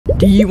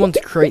Do you want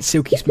to create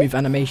silky smooth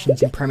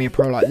animations in Premiere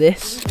Pro like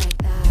this?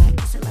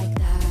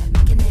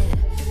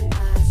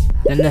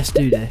 Then let's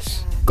do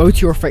this. Go to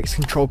your effects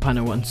control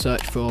panel and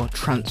search for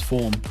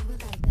transform.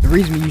 The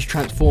reason we use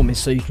transform is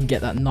so you can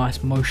get that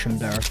nice motion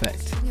blur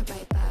effect.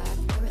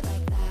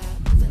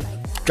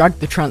 Drag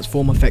the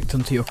transform effect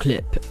onto your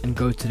clip and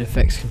go to the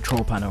effects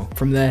control panel.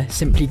 From there,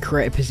 simply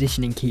create a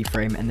positioning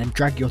keyframe and then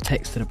drag your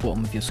text to the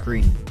bottom of your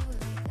screen.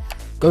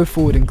 Go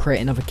forward and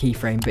create another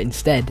keyframe, but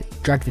instead,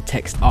 drag the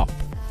text up.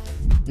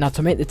 Now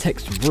to make the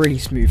text really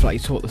smooth like you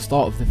saw at the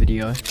start of the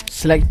video,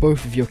 select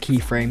both of your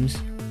keyframes,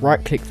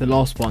 right click the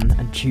last one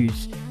and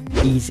choose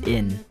ease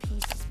in.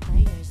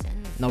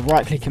 Now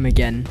right click them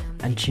again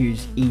and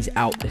choose ease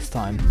out this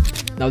time.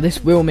 Now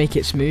this will make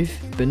it smooth,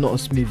 but not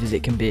as smooth as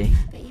it can be.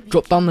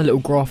 Drop down the little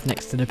graph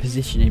next to the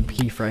positioning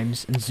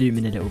keyframes and zoom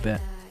in a little bit.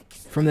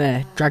 From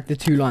there, drag the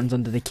two lines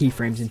under the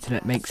keyframes until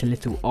it makes a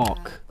little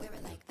arc.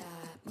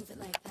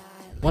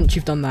 Once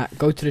you've done that,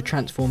 go to the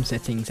transform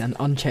settings and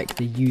uncheck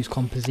the use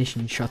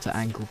composition shutter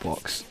angle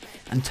box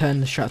and turn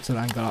the shutter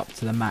angle up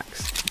to the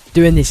max.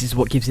 Doing this is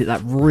what gives it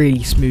that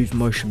really smooth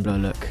motion blur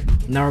look.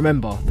 Now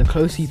remember, the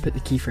closer you put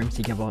the keyframes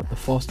together, the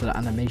faster the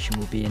animation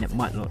will be and it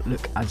might not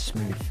look as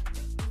smooth.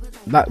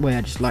 That way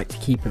I just like to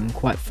keep them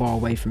quite far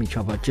away from each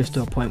other, just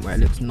to a point where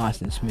it looks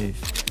nice and smooth.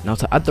 Now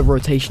to add the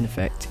rotation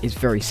effect is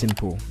very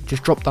simple.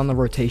 Just drop down the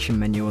rotation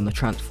menu on the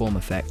transform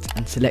effect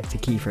and select a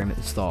keyframe at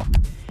the start.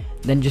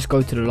 Then just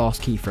go to the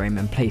last keyframe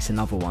and place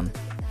another one.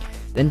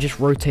 Then just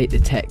rotate the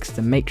text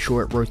and make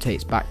sure it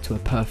rotates back to a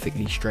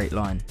perfectly straight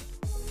line.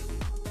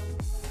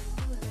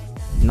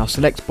 Now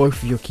select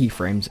both of your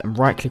keyframes and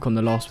right click on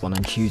the last one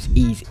and choose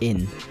ease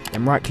in.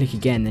 Then right click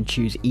again and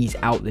choose ease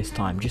out this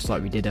time, just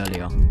like we did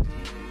earlier.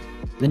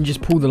 Then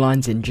just pull the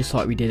lines in just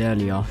like we did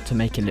earlier to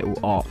make a little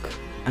arc.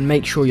 And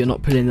make sure you're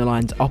not pulling the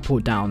lines up or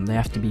down, they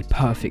have to be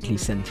perfectly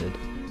centered.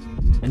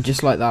 And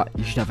just like that,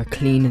 you should have a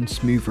clean and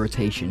smooth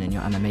rotation in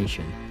your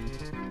animation.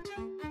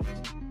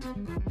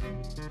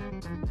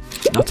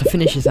 Now to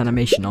finish this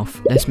animation off,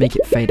 let's make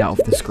it fade out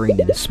of the screen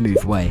in a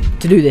smooth way.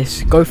 To do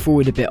this, go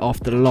forward a bit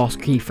after the last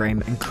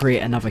keyframe and create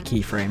another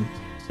keyframe.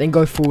 Then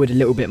go forward a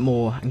little bit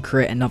more and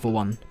create another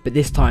one, but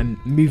this time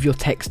move your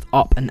text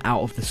up and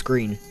out of the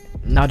screen.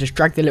 Now just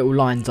drag the little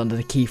lines under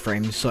the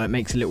keyframes so it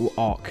makes a little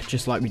arc,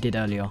 just like we did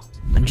earlier.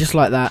 And just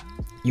like that,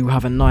 you will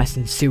have a nice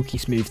and silky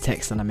smooth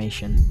text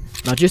animation.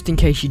 Now just in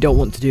case you don't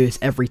want to do this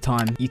every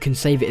time, you can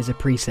save it as a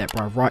preset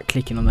by right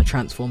clicking on the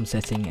transform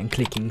setting and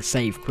clicking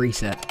save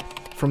preset.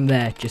 From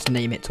there, just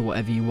name it to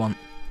whatever you want.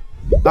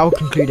 That will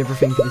conclude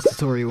everything for this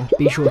tutorial.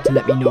 Be sure to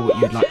let me know what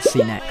you'd like to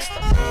see next.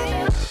 I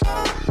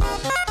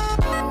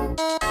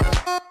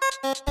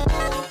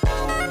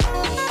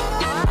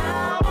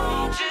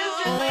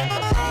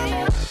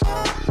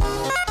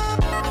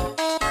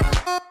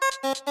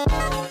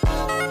want you.